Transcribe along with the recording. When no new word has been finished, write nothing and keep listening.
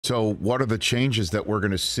So what are the changes that we're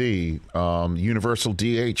going to see? Universal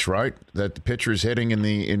DH, right? That the pitchers hitting in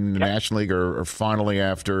the National League are finally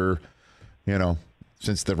after,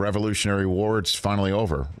 since the Revolutionary War, it's finally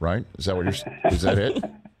over, right? Is that it,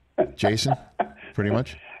 Jayson? Pretty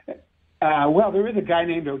much. Well, there is a guy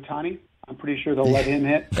named Ohtani. I'm pretty sure they'll let him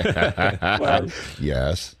hit.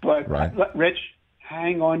 Yes. But right. Rich,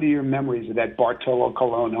 hang on to your memories of that Bartolo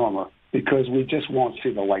Colon homer, because we just won't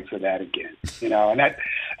see the likes of that again. And that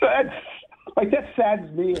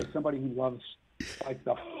saddens me as somebody who loves like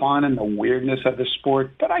the fun and the weirdness of the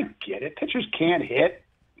sport. But I get it. Pitchers can't hit,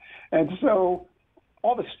 and so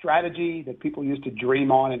all the strategy that people used to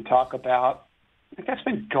dream on and talk about, that's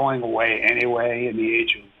been going away anyway in the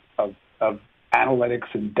age of analytics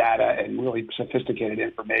and data and really sophisticated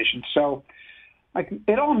information. So,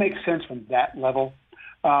 it all makes sense from that level.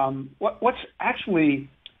 What's actually,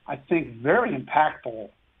 I think, very impactful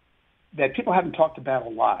that people haven't talked about a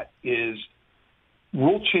lot is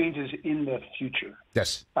rule changes in the future.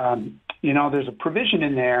 Yes. There's a provision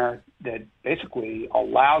in there that basically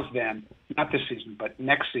allows them, not this season, but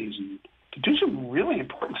next season, to do some really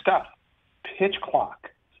important stuff. Pitch clock,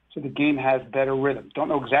 so the game has better rhythm. Don't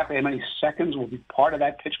know exactly how many seconds will be part of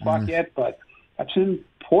that pitch clock yet, but that's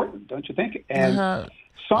important, don't you think? And I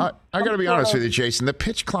got to be honest with you, Jayson. The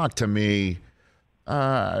pitch clock to me,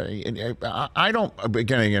 I don't.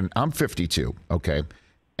 Again, I'm 52, okay,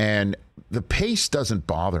 and the pace doesn't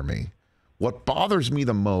bother me. What bothers me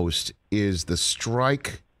the most is the the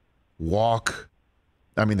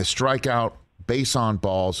strikeout, base on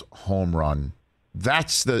balls, home run.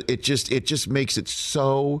 It just makes it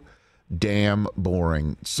so damn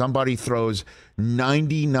boring. Somebody throws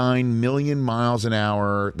 99 million miles an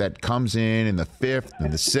hour that comes in the 5th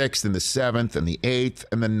and the 6th and the 7th and the 8th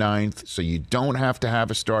and the 9th. So you don't have to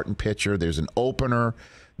have a starting pitcher. There's an opener,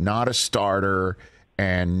 not a starter,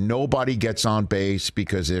 and nobody gets on base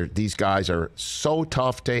because these guys are so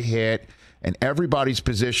tough to hit, and everybody's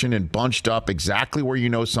positioned and bunched up exactly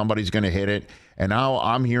where somebody's going to hit it. And now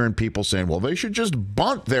I'm hearing people saying, well, they should just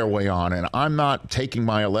bunt their way on. And I'm not taking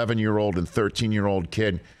my 11-year-old and 13-year-old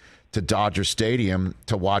kid to Dodger Stadium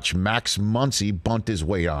to watch Max Muncy bunt his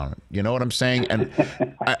way on. You know what I'm saying?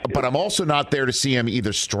 But I'm also not there to see him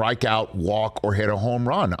either strike out, walk, or hit a home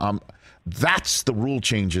run. That's the rule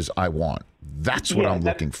changes I want. That's what I'm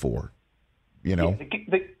looking for.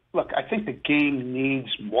 Look, I think the game needs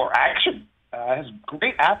more action. Has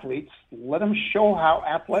great athletes. Let them show how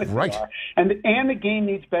athletic they are. And the game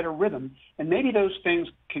needs better rhythm. And maybe those things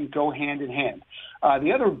can go hand in hand.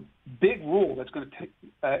 The other big rule that's going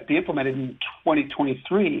to be implemented in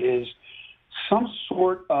 2023 is some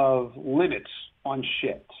sort of limits on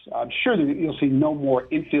shifts. I'm sure that you'll see no more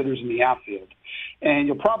infielders in the outfield. And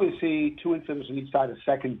you'll probably see 2 infielders on each side of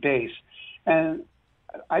second base. And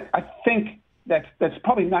I think that's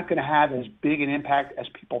probably not going to have as big an impact as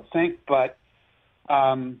people think, but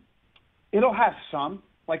it'll have some.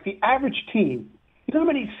 Like the average team, you know how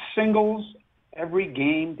many singles every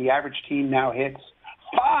game the average team now hits?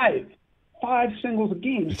 5 singles a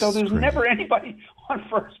game. So there's never anybody on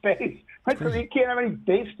first base. Right? So you can't have any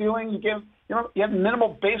base stealing. You have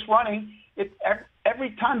minimal base running.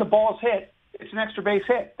 Every time the ball is hit, it's an extra base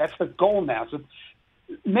hit. That's the goal now. So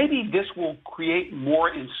maybe this will create more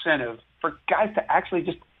incentive for guys to actually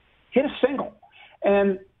just hit a single.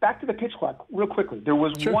 And back to the pitch clock real quickly. There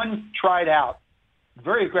was one tried out,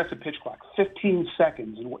 very aggressive pitch clock, 15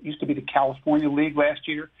 seconds in what used to be the California League last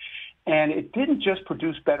year. And it didn't just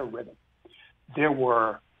produce better rhythm. There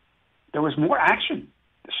was more action.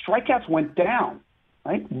 The strikeouts went down,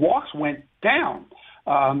 right? Walks went down.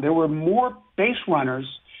 There were more base runners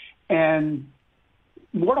and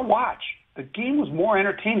more to watch. The game was more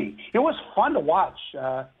entertaining. It was fun to watch.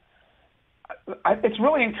 It's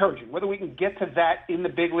really encouraging. Whether we can get to that in the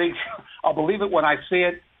big leagues, I'll believe it when I see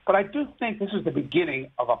it. But I do think this is the beginning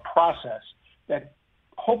of a process that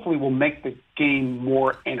hopefully will make the game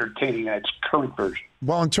more entertaining in its current version.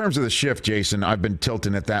 Well, in terms of the shift, Jayson, I've been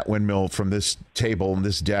tilting at that windmill from this table and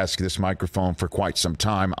this desk, this microphone for quite some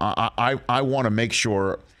time. I want to make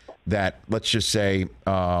sure that, let's just say,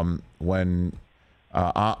 when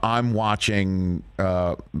I'm watching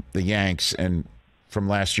the Yanks and from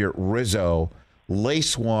last year, Rizzo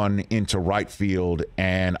lace one into right field,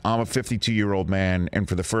 and I'm a 52-year-old man, and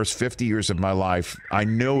for the first 50 years of my life, I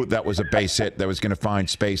knew that was a base hit that was going to find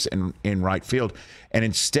space in right field, and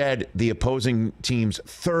instead, the opposing team's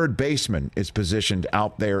third baseman is positioned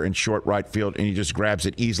out there in short right field, and he just grabs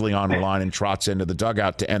it easily on the line and trots into the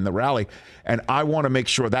dugout to end the rally, and I want to make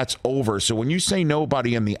sure that's over. So when you say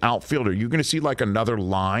nobody in the outfielder, you're going to see like another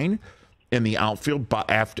line in the outfield, but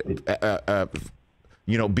after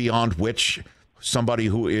beyond which somebody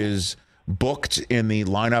who is booked in the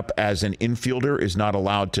lineup as an infielder is not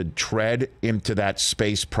allowed to tread into that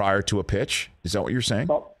space prior to a pitch? Is that what you're saying?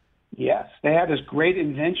 Well, yes. They have this great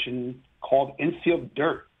invention called infield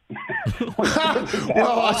dirt. So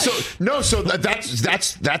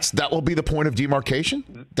that will be the point of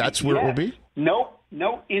demarcation? That's where it will be? No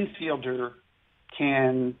infielder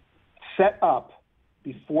can set up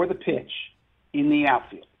before the pitch in the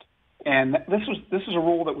outfield. And this is a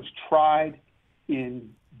rule that was tried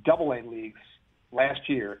in AA leagues last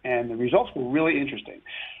year, and the results were really interesting.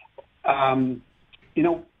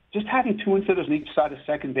 Just having two infielders on each side of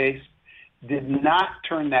second base did not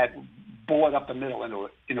turn that bullet up the middle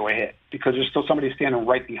into a hit, because there's still somebody standing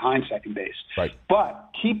right behind second base. Right. But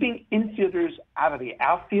keeping infielders out of the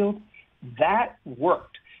outfield, that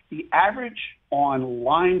worked. The average on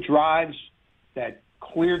line drives that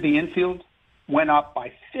cleared the infield went up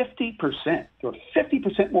by 50%. There were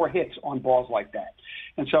 50% more hits on balls like that.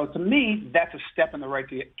 And so to me, that's a step in the right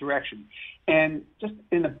direction. And just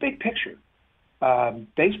in the big picture,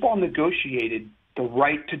 baseball negotiated the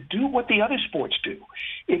right to do what the other sports do.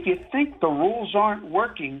 If you think the rules aren't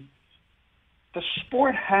working, the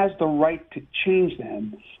sport has the right to change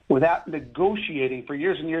them without negotiating for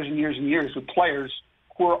years and years and years and years with players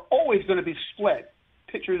who are always going to be split,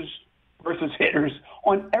 pitchers versus hitters,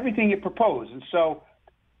 on everything you propose. And so,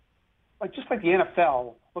 just like the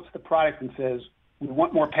NFL looks at the product and says, we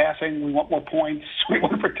want more passing, we want more points, we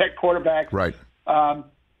want to protect quarterbacks. Right.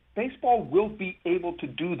 Baseball will be able to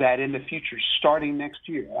do that in the future, starting next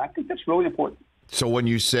year. I think that's really important. So when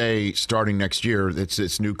you say starting next year, it's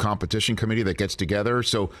this new competition committee that gets together.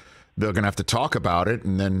 So they're going to have to talk about it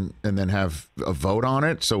and then have a vote on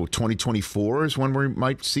it. So 2024 is when we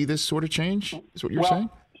might see this sort of change, is what you're saying?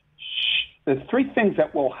 The three things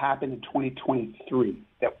that will happen in 2023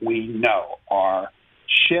 that we know are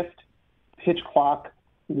shift, pitch clock,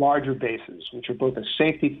 larger bases, which are both a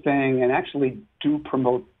safety thing and actually do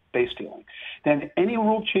promote base stealing. Then any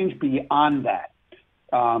rule change beyond that,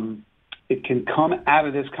 it can come out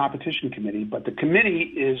of this competition committee, but the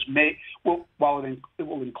committee it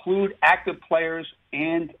will include active players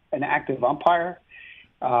and an active umpire.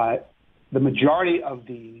 The majority of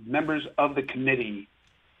the members of the committee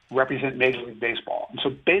represent Major League Baseball. And so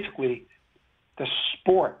basically, the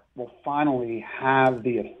sport will finally have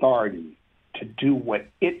the authority to do what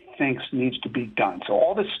it thinks needs to be done. So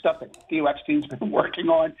all this stuff that Theo Epstein's been working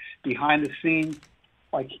on behind the scenes,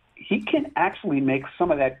 he can actually make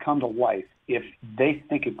some of that come to life if they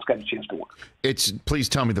think it's got a chance to work. Please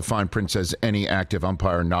tell me the fine print says any active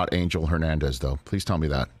umpire, not Angel Hernandez, though. Please tell me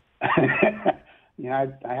that.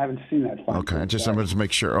 I haven't seen that fine print. Okay, I'm going to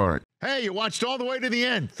make sure. All right. Hey, you watched all the way to the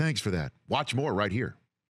end. Thanks for that. Watch more right here.